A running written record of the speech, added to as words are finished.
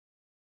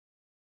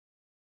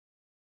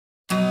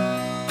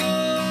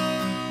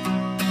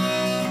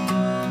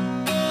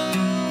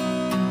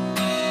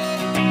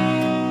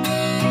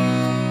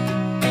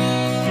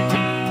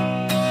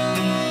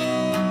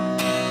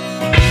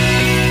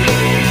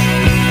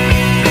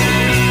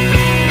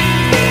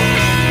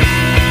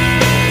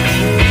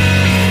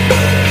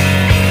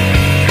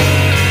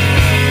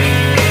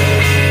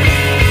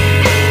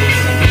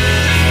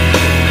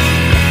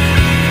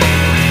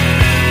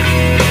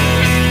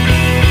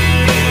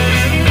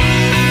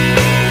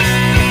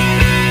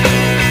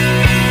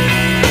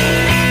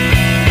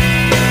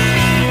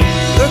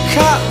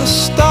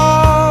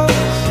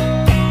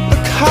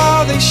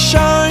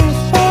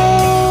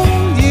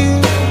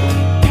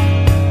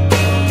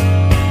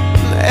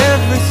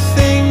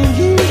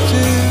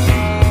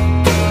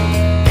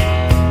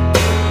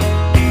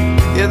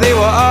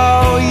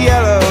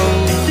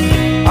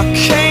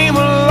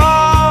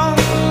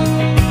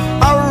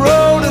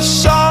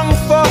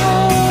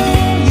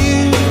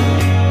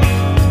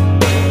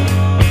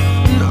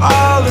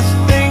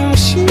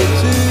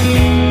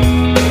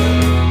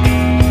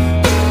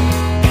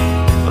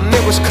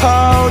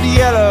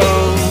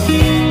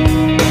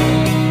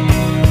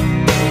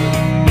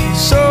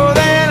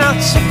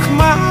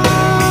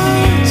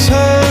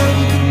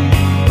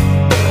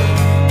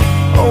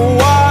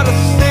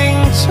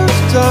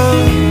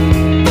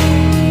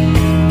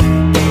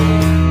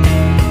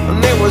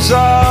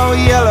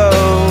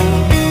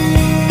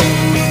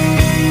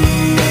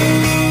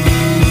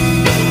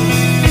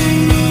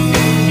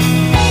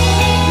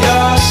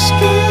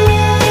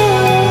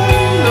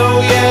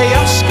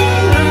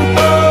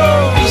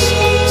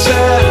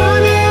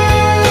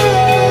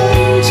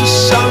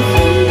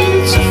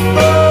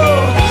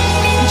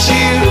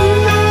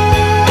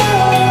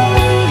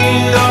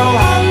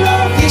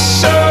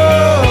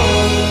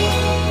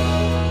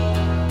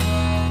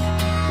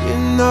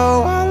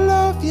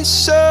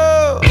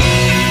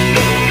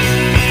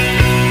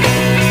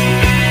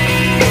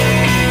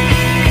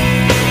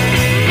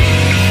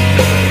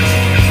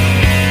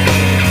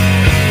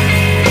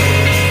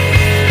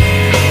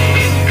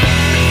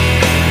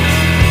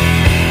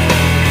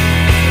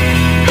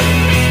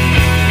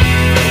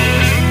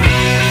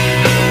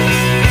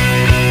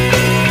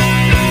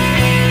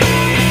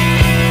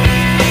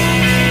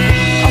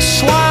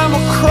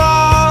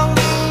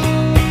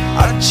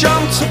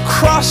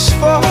just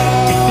for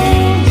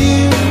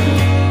you.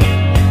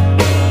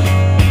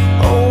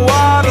 Oh,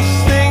 what a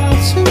thing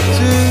to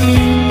do,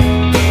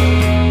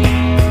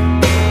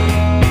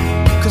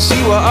 'cause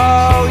you were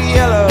all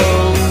yellow.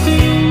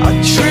 I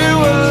drew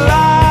a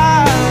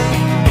line,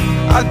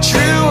 I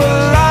drew a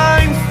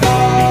line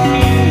for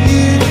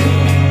you.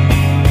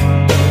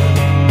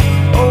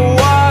 Oh,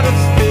 what a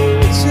thing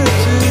to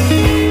do.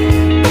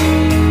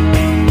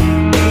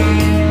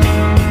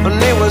 And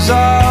it was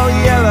all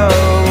yellow.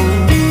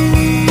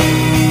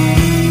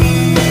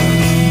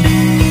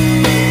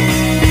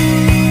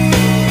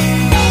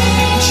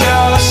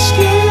 Your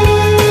skin,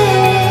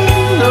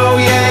 oh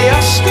yeah,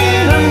 your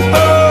skin and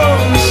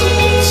bones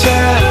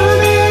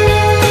turn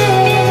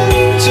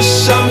into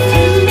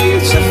something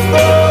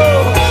beautiful.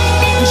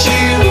 And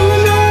you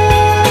know,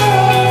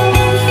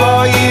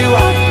 for you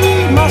I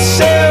bleed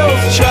myself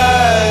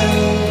dry.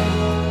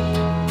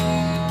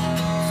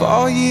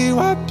 For you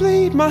I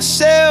bleed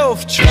myself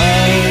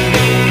dry.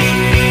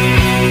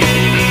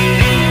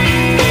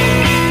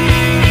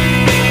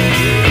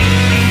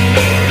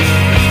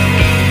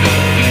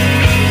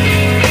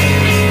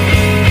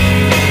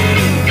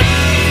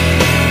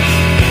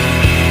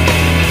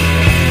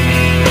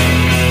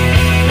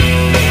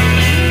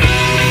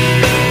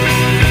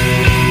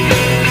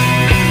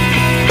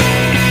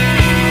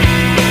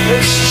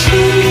 It's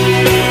true.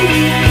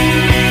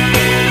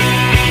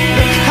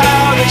 Look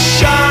how they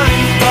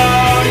shine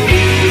for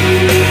you.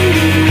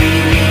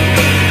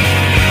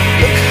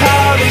 Look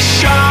how they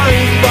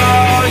shine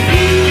for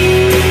you.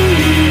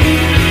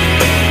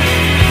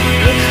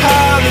 Look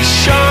how they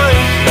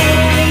shine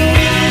for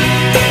you.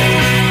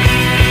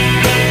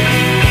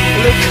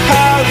 Look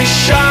how they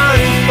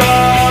shine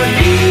for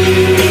you.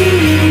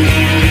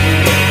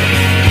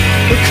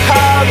 Look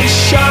how they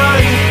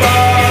shine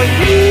for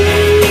you.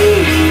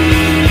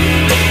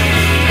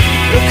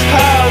 Look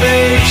how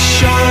they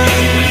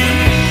shine.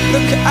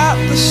 Look at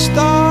the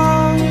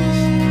stars.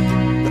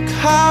 Look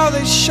how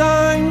they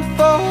shine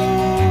for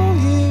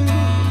you.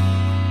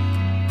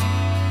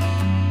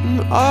 And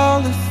all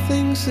the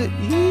things that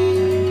you